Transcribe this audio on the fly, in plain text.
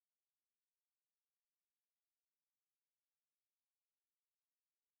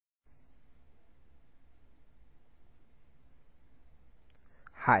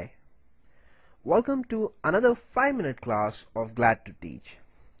Hi, welcome to another 5-minute class of Glad to Teach.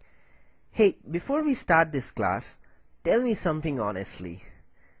 Hey, before we start this class, tell me something honestly.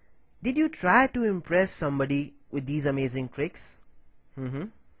 Did you try to impress somebody with these amazing tricks?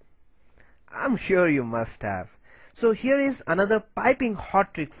 I'm sure you must have. So here is another piping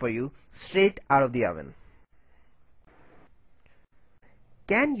hot trick for you straight out of the oven.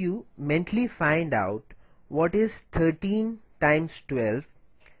 Can you mentally find out what is 13 times 12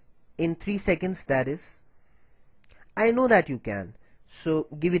 in 3 seconds, that is? I know that you can, so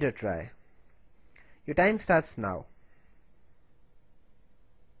give it a try. Your time starts now.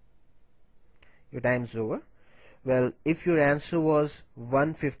 Your time's over. Well, if your answer was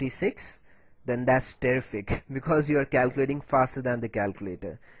 156, then that's terrific because you are calculating faster than the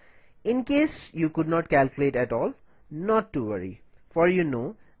calculator. In case you could not calculate at all, not to worry, for you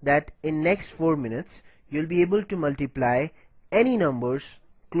know that in next 4 minutes you'll be able to multiply any numbers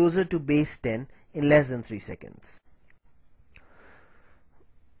closer to base 10 in less than 3 seconds.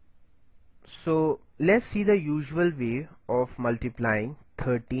 So let's see the usual way of multiplying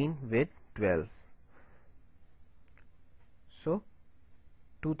 13 with 12. So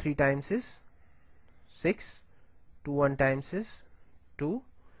 2 3 times is 6, 2 1 times is 2,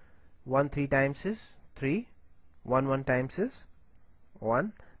 1 3 times is 3, 1 1 times is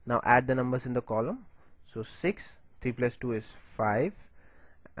 1. Now add the numbers in the column. So 6, 3 plus 2 is 5,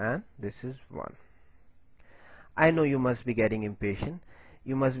 and this is 1. I know you must be getting impatient.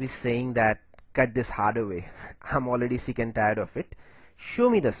 You must be saying that cut this harder way. I'm already sick and tired of it. Show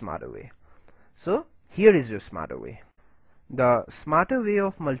me the smarter way. So here is your smarter way. The smarter way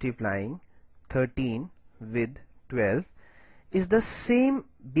of multiplying 13 with 12 is the same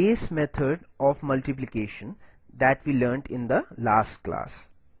base method of multiplication that we learnt in the last class.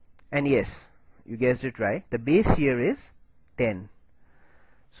 And yes, you guessed it right, the base here is 10.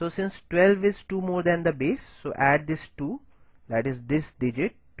 So since 12 is 2 more than the base, so add this 2, that is this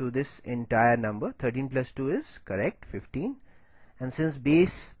digit, to this entire number. 13 plus 2 is correct, 15. And since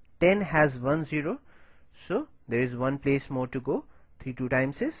base 10 has 1 0, so there is one place more to go. 3 2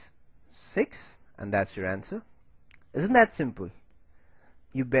 times is 6, and that's your answer. Isn't that simple?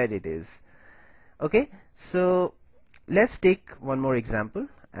 You bet it is. Okay, so let's take one more example,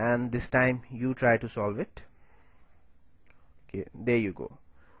 and this time you try to solve it. Okay, there you go.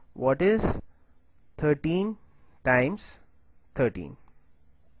 What is 13 times 13?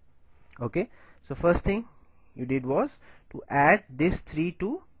 Okay, so first thing you did was to add this 3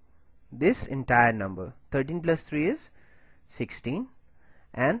 to this entire number. 13 plus 3 is 16,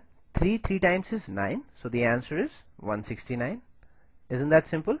 and 3 3 times is 9, so the answer is 169. Isn't that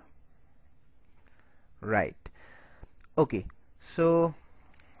simple? Right. Okay, so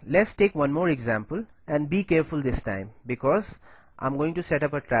let's take one more example, and be careful this time because I'm going to set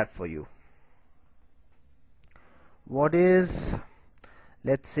up a trap for you. What is,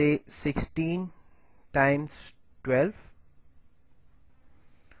 let's say, 16 times 12?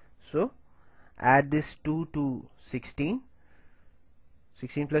 So add this 2 to 16.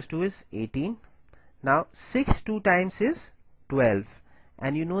 16 plus 2 is 18. Now 6 2 times is 12,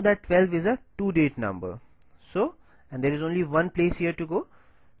 and you know that 12 is a 2-digit number. So, and there is only one place here to go,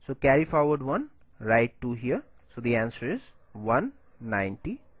 so carry forward 1, write 2 here. So the answer is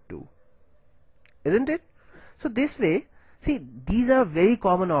 192. Isn't it? So this way, see, these are very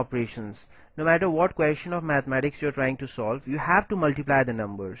common operations. No matter what question of mathematics you're trying to solve, you have to multiply the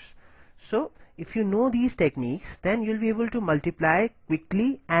numbers. So if you know these techniques, then you'll be able to multiply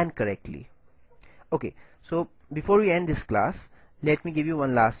quickly and correctly. Okay, so before we end this class, let me give you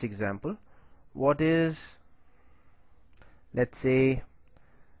one last example. What is, let's say,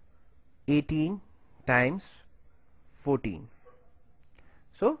 18 times 14?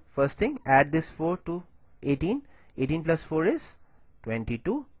 So first thing, add this 4 to 18. 18 plus 4 is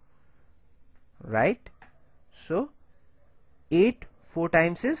 22, right? So 8 4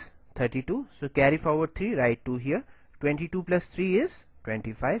 times is 32, so carry forward 3, write 2 here. 22 plus 3 is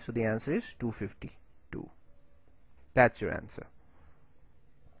 25, so the answer is 252. That's your answer.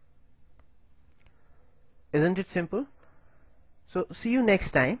 Isn't it simple? So see you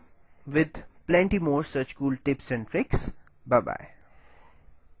next time with plenty more such cool tips and tricks. Bye bye.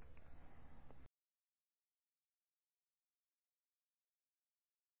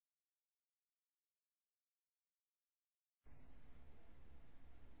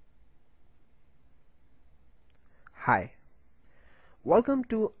 Hi, welcome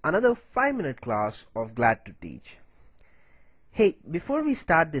to another 5-minute class of Glad to Teach. Hey, before we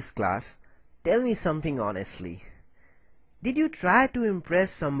start this class, tell me something honestly. Did you try to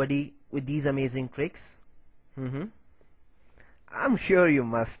impress somebody with these amazing tricks? I'm sure you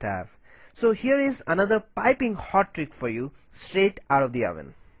must have. So here is another piping hot trick for you, straight out of the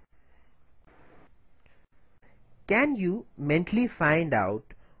oven. Can you mentally find out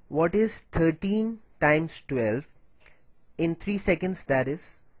what is 13 times 12 in 3 seconds, that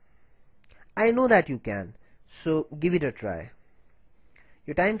is? I know that you can, so give it a try.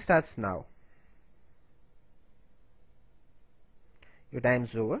 Your time starts now. Your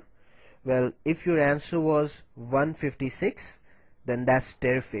time's over. Well, if your answer was 156, then that's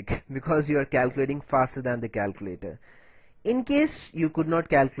terrific because you are calculating faster than the calculator. In case you could not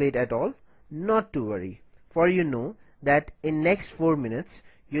calculate at all, not to worry, for you know that in next 4 minutes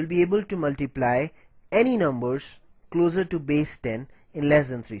you'll be able to multiply any numbers closer to base 10 in less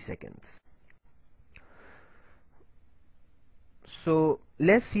than 3 seconds. So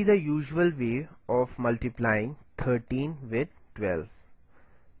let's see the usual way of multiplying 13 with 12.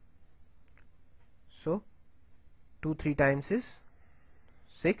 So 2 3 times is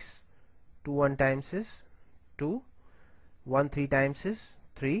 6, 2 1 times is 2, 1 3 times is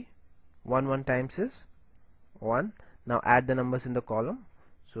 3, 1 1 times is 1. Now add the numbers in the column.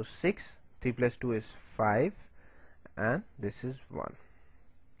 So 6, 3 plus 2 is 5, and this is 1.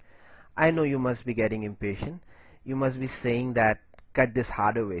 I know you must be getting impatient. You must be saying that cut this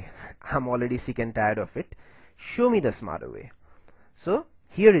harder way. I'm already sick and tired of it. Show me the smarter way. So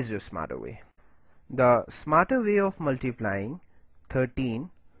here is your smarter way. The smarter way of multiplying 13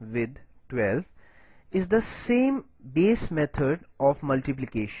 with 12 is the same base method of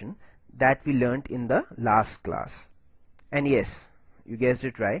multiplication that we learnt in the last class. And yes, you guessed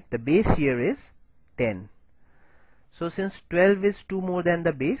it right, the base here is 10. So since 12 is 2 more than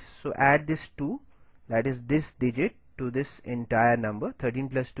the base, so add this 2, that is this digit, to this entire number. 13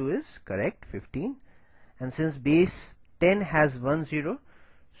 plus 2 is correct, 15. And since base 10 has 1 0,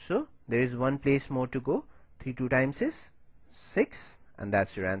 so there is one place more to go. 3 2 times is 6, and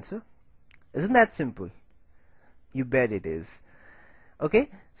that's your answer. Isn't that simple? You bet it is. Okay,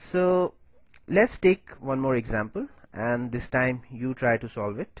 so let's take one more example, and this time you try to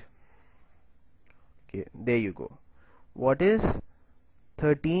solve it. Okay, there you go. What is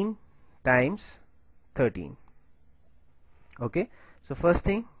 13 times 13? Okay, so first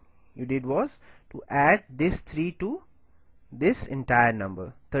thing you did was to add this 3 to this entire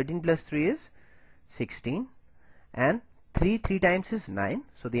number. 13 plus 3 is 16, and 3 times is 9,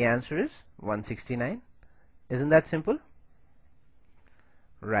 so the answer is 169. Isn't that simple?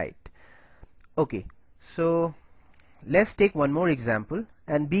 Right. Okay, so let's take one more example,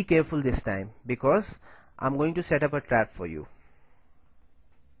 and be careful this time because I'm going to set up a trap for you.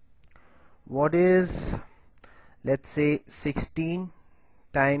 What is, let's say, 16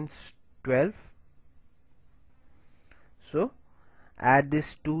 times 12? So add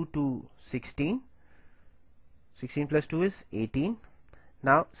this 2 to 16. 16 plus 2 is 18.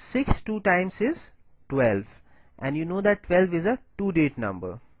 Now 6 2 times is 12, and you know that 12 is a 2-digit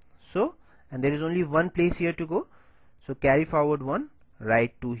number. So, and there is only one place here to go, so carry forward 1,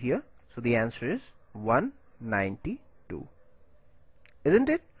 write 2 here. So the answer is 192. Isn't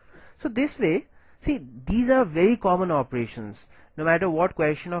it? So this way, see, these are very common operations. No matter what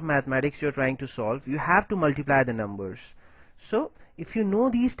question of mathematics you're trying to solve, you have to multiply the numbers. So if you know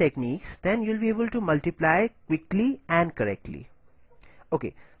these techniques, then you'll be able to multiply quickly and correctly.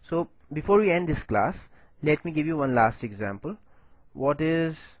 Okay, so before we end this class, let me give you one last example. What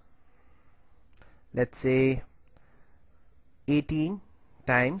is, let's say, 18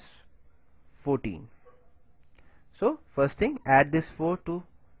 times 14? So first thing, add this 4 to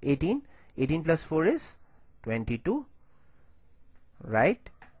 18. 18 plus 4 is 22, right?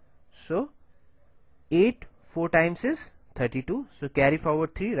 So 8 4 times is 32, so carry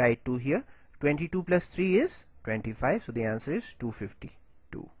forward 3, write 2 here. 22 plus 3 is 25, so the answer is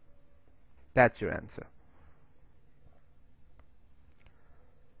 252. That's your answer.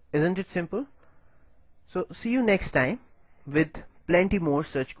 Isn't it simple? So see you next time with plenty more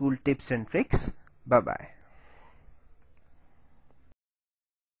such cool tips and tricks. Bye bye.